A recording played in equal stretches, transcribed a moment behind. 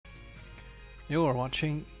You're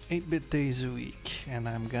watching 8-Bit Days a Week, and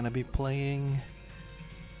I'm gonna be playing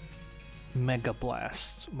Mega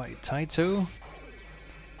Blast by Taito.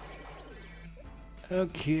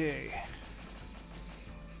 Okay.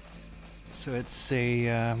 So it's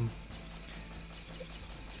a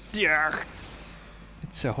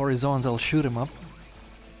it's a horizontal shoot 'em up,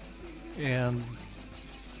 and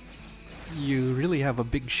you really have a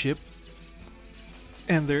big ship,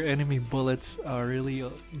 and their enemy bullets are really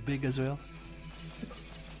big as well.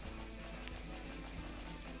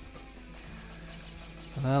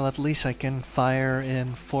 Well, at least I can fire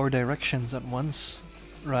in 4 directions at once,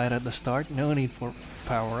 right at the start. No need for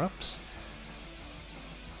power-ups.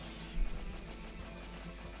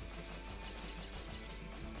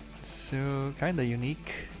 So, kinda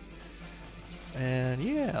unique. And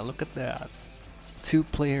yeah, look at that.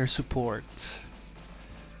 2-player support.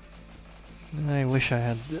 I wish I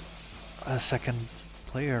had a second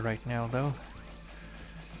player right now, though.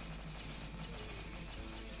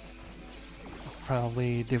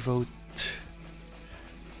 Probably devote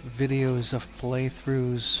videos of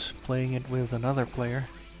playthroughs playing it with another player.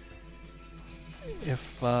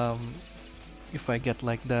 If I get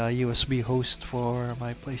like the USB host for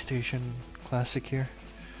my PlayStation Classic here.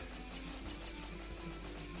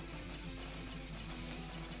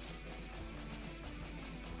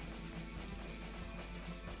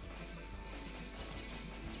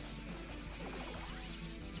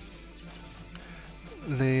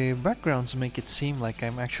 The backgrounds make it seem like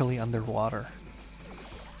I'm actually underwater.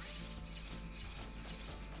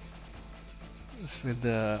 It's with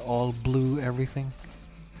the all blue everything.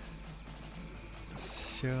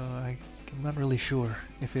 So I'm not really sure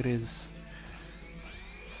if it is.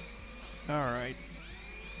 Alright.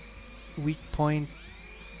 Weak point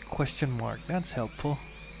question mark. That's helpful.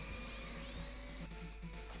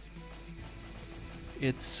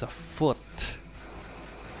 It's a foot.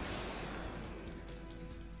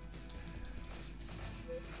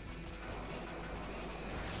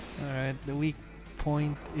 Alright, the weak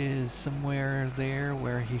point is somewhere there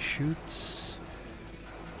where he shoots.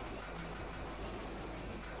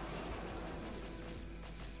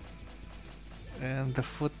 And the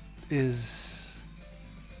foot is...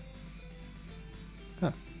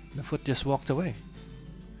 Huh, the foot just walked away.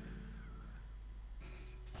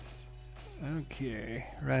 Okay,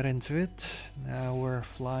 right into it. Now we're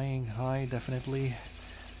flying high, definitely.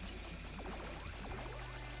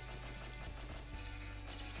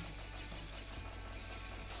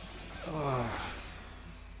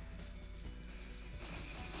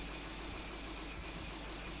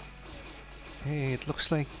 Hey, it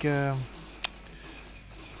looks like it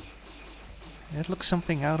looks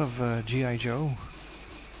something out of G.I. Joe.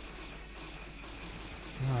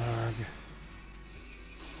 Arg.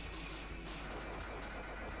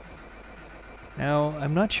 Now,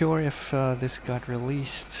 I'm not sure if this got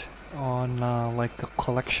released on like a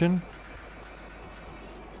collection.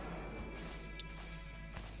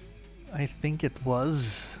 I think it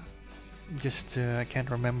was. Just I can't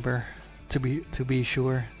remember to be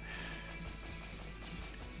sure.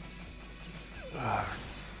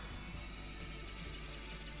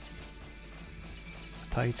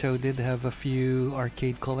 Taito did have a few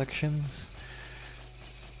arcade collections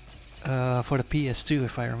for the PS2,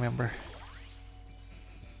 if I remember.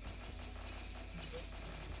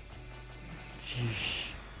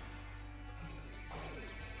 Jeez.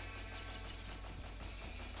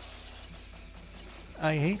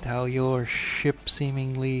 I hate how your ship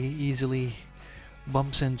seemingly easily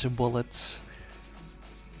bumps into bullets.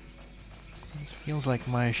 It feels like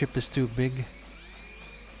my ship is too big.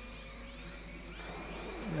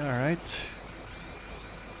 Alright.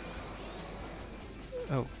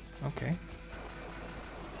 Oh, okay.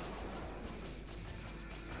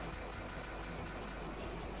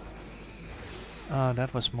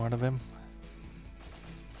 That was smart of him.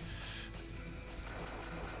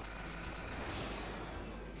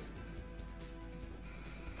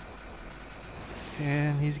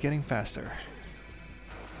 And he's getting faster.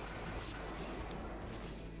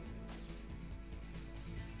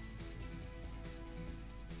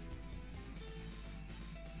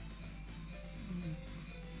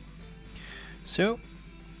 So,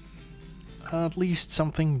 at least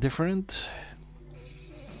something different.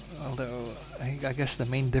 Although, I guess the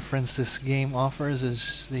main difference this game offers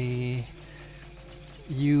is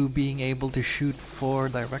you being able to shoot 4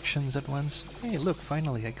 directions at once. Hey, look,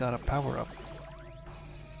 finally I got a power-up.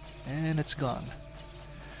 And it's gone.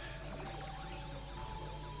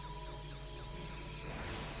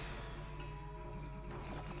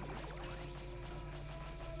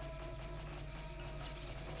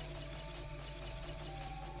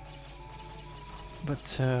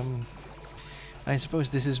 But I suppose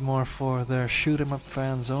this is more for the shoot 'em up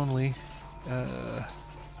fans only. Uh,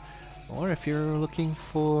 or if you're looking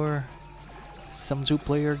for some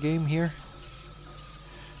two-player game here,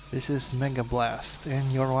 this is Mega Blast,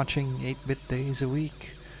 and you're watching 8-Bit Days a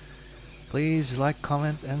Week. Please like,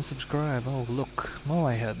 comment, and subscribe. Oh look,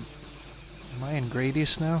 my head. Am I in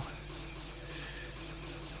Gradius now?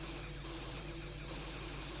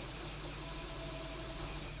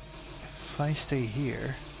 If I stay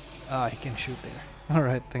here... Ah, I can shoot there.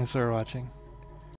 Alright, thanks for watching.